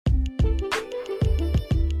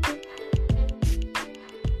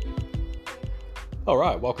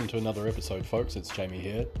Alright, welcome to another episode, folks. It's Jamie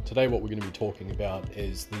here. Today what we're going to be talking about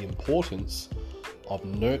is the importance of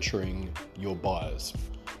nurturing your buyers.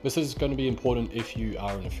 This is going to be important if you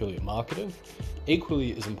are an affiliate marketer.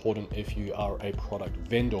 Equally as important if you are a product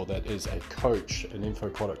vendor, that is a coach, an info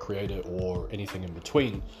product creator, or anything in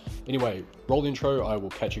between. Anyway, roll the intro. I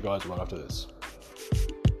will catch you guys right after this.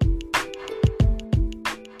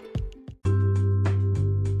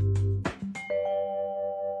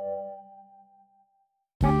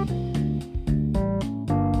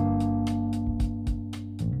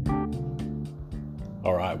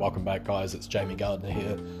 Alright, welcome back guys, it's Jamie Gardner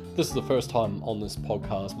here. This is the first time on this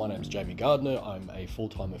podcast. My name is Jamie Gardner. I'm a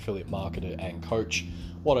full-time affiliate marketer and coach.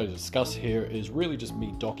 What I discuss here is really just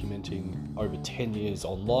me documenting over 10 years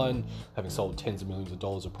online, having sold tens of millions of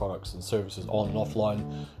dollars of products and services on and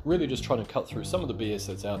offline, really just trying to cut through some of the BS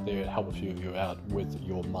that's out there and help a few of you out with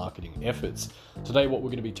your marketing efforts. Today what we're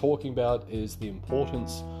going to be talking about is the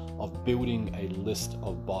importance of building a list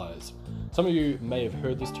of buyers. Some of you may have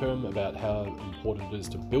heard this term about how important it is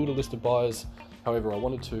to build a list of buyers. However, I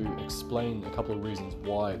wanted to explain a couple of reasons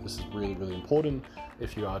why this is really, really important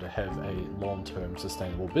if you are to have a long-term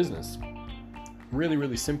sustainable business. Really,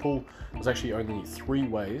 really simple. There's actually only 3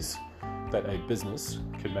 ways that a business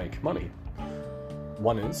can make money.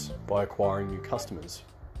 One is by acquiring new customers.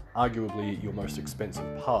 Arguably, your most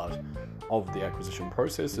expensive part of the acquisition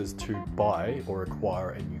process is to buy or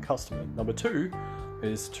acquire a new customer. Number 2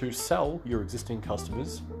 is to sell your existing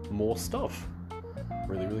customers more stuff.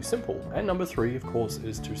 Really, really simple. And number 3, of course,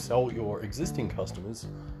 is to sell your existing customers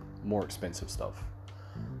more expensive stuff.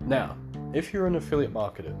 Now, if you're an affiliate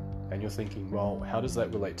marketer and you're thinking, well, how does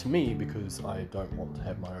that relate to me because I don't want to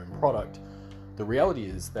have my own product? The reality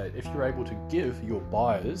is that if you're able to give your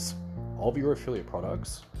buyers of your affiliate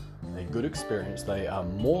products a good experience, they are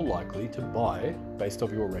more likely to buy based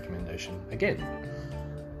off your recommendation again.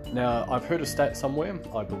 Now, I've heard a stat somewhere,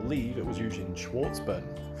 I believe it was Eugene Schwartz, but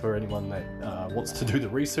for anyone that wants to do the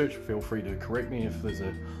research, feel free to correct me if there's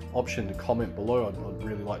an option to comment below. I'd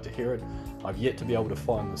really like to hear it. I've yet to be able to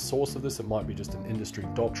find the source of this. It might be just an industry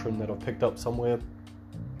doctrine that I've picked up somewhere,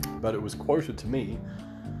 but it was quoted to me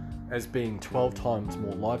as being 12 times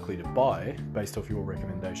more likely to buy based off your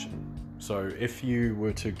recommendation. So if you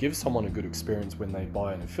were to give someone a good experience when they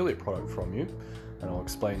buy an affiliate product from you, and I'll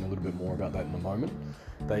explain a little bit more about that in a moment,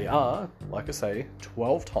 they are, like I say,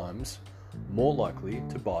 12 times more likely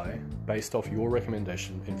to buy based off your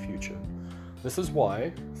recommendation in future. This is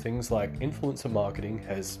why things like influencer marketing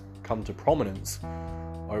has come to prominence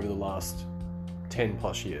over the last 10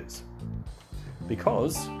 plus years.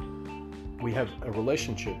 Because we have a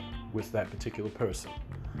relationship with that particular person.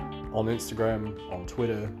 On Instagram, on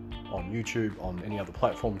Twitter, on YouTube, on any other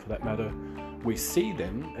platform for that matter, we see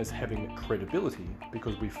them as having credibility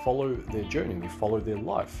because we follow their journey, we follow their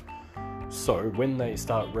life. So when they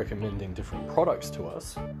start recommending different products to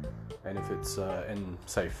us, and if it's in,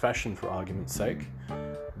 say, fashion for argument's sake,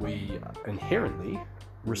 we inherently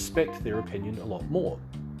respect their opinion a lot more.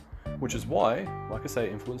 Which is why, like I say,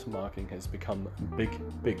 influencer marketing has become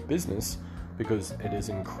big business because it is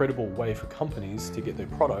an incredible way for companies to get their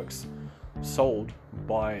products sold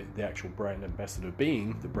by the actual brand ambassador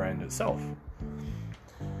being the brand itself.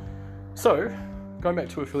 So, going back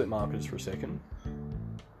to affiliate marketers for a second,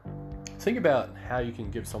 think about how you can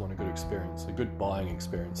give someone a good experience, a good buying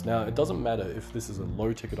experience. Now, it doesn't matter if this is a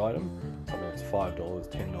low ticket item, something that's $5,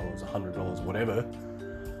 $10, $100, whatever.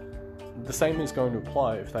 The same is going to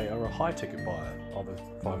apply if they are a high ticket buyer of a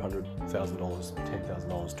 $500,000,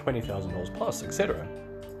 $10,000, $20,000 plus, etc.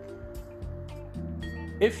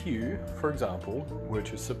 If you, for example, were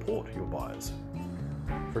to support your buyers,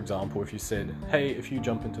 for example, if you said, hey, if you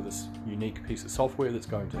jump into this unique piece of software that's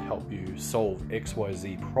going to help you solve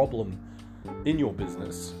XYZ problem in your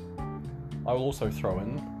business, I will also throw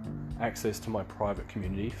in access to my private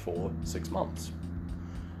community for 6 months,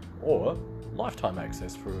 or lifetime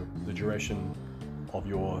access for the duration of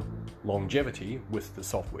your longevity with the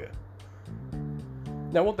software.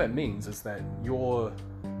 Now, what that means is that you're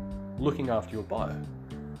looking after your buyer.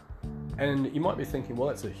 And you might be thinking, well,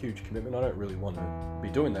 that's a huge commitment. I don't really want to be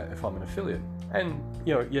doing that if I'm an affiliate. And,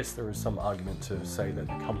 yes, there is some argument to say that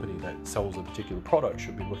the company that sells a particular product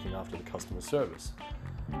should be looking after the customer service.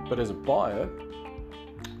 But as a buyer,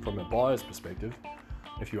 from a buyer's perspective,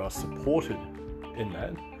 if you are supported in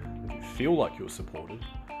that, if you feel like you're supported,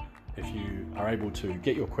 if you are able to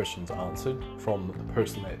get your questions answered from the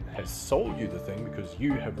person that has sold you the thing because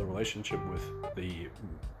you have the relationship with the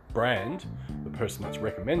brand, the person that's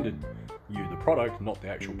recommended you the product, not the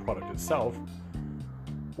actual product itself,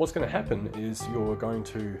 what's going to happen is you're going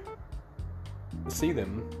to see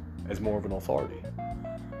them as more of an authority.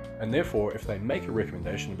 And therefore, if they make a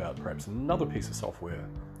recommendation about perhaps another piece of software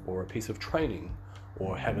or a piece of training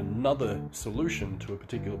or have another solution to a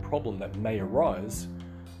particular problem that may arise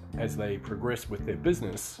as they progress with their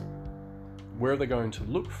business, where are they going to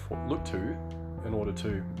look to in order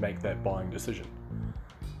to make that buying decision?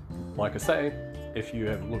 Like I say, if you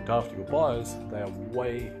have looked after your buyers, they are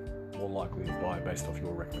way more likely to buy based off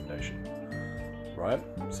your recommendation, right?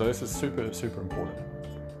 So this is super, super important.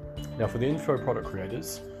 Now for the info product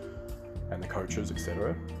creators and the coaches,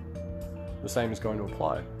 etc., the same is going to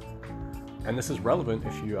apply. And this is relevant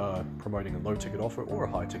if you are promoting a low ticket offer or a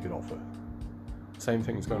high ticket offer. Same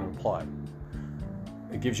thing is going to apply.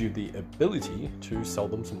 It gives you the ability to sell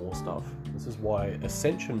them some more stuff. This is why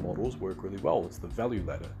ascension models work really well. It's the value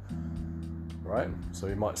ladder, right? So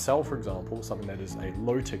you might sell, for example, something that is a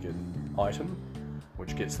low ticket item,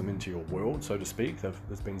 which gets them into your world, so to speak.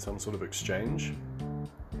 There's been some sort of exchange.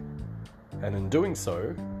 And in doing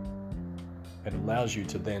so, it allows you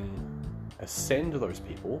to then ascend those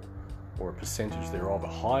people, or a percentage thereof, a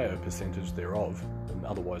higher percentage thereof than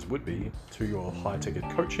otherwise would be, to your high ticket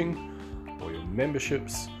coaching, or your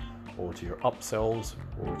memberships, or to your upsells,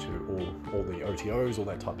 or to all the OTOs, all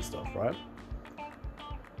that type of stuff, right?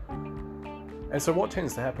 And so what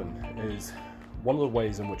tends to happen is, one of the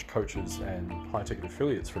ways in which coaches and high ticket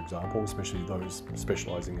affiliates, for example, especially those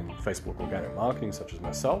specializing in Facebook organic marketing such as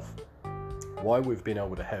myself, why we've been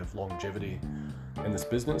able to have longevity in this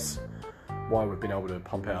business, why we've been able to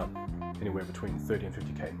pump out anywhere between 30 and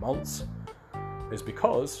 50k months, is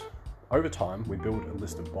because over time we build a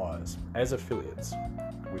list of buyers. As affiliates,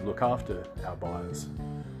 we look after our buyers,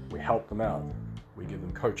 we help them out, we give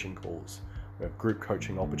them coaching calls, we have group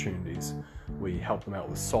coaching opportunities, we help them out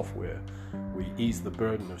with software, we ease the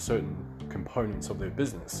burden of certain components of their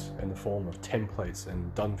business in the form of templates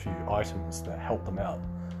and done for you items that help them out.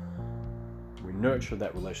 We nurture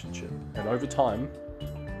that relationship, and over time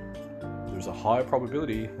there's a higher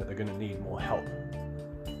probability that they're going to need more help,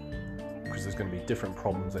 because there's going to be different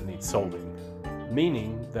problems that need solving,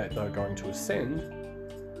 meaning that they're going to ascend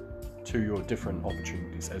to your different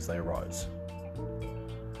opportunities as they arise.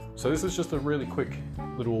 So this is just a really quick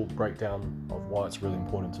little breakdown of why it's really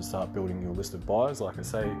important to start building your list of buyers. Like I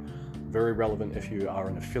say, very relevant if you are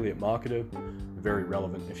an affiliate marketer, very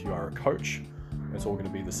relevant if you are a coach. It's all going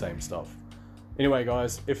to be the same stuff. Anyway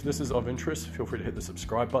guys, if this is of interest, feel free to hit the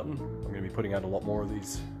subscribe button. I'm going to be putting out a lot more of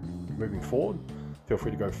these moving forward. Feel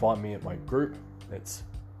free to go find me at my group. It's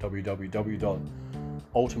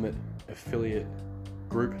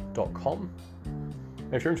www.ultimateaffiliategroup.com.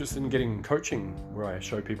 And if you're interested in getting coaching where I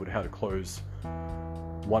show people how to close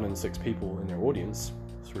 1 in 6 people in their audience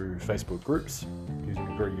through Facebook groups using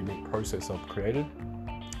a very unique process I've created,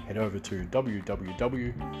 head over to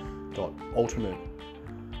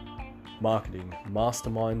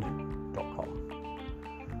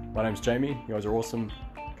www.ultimatemarketingmastermind.com. My name's Jamie. You guys are awesome.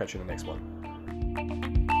 Catch you in the next one.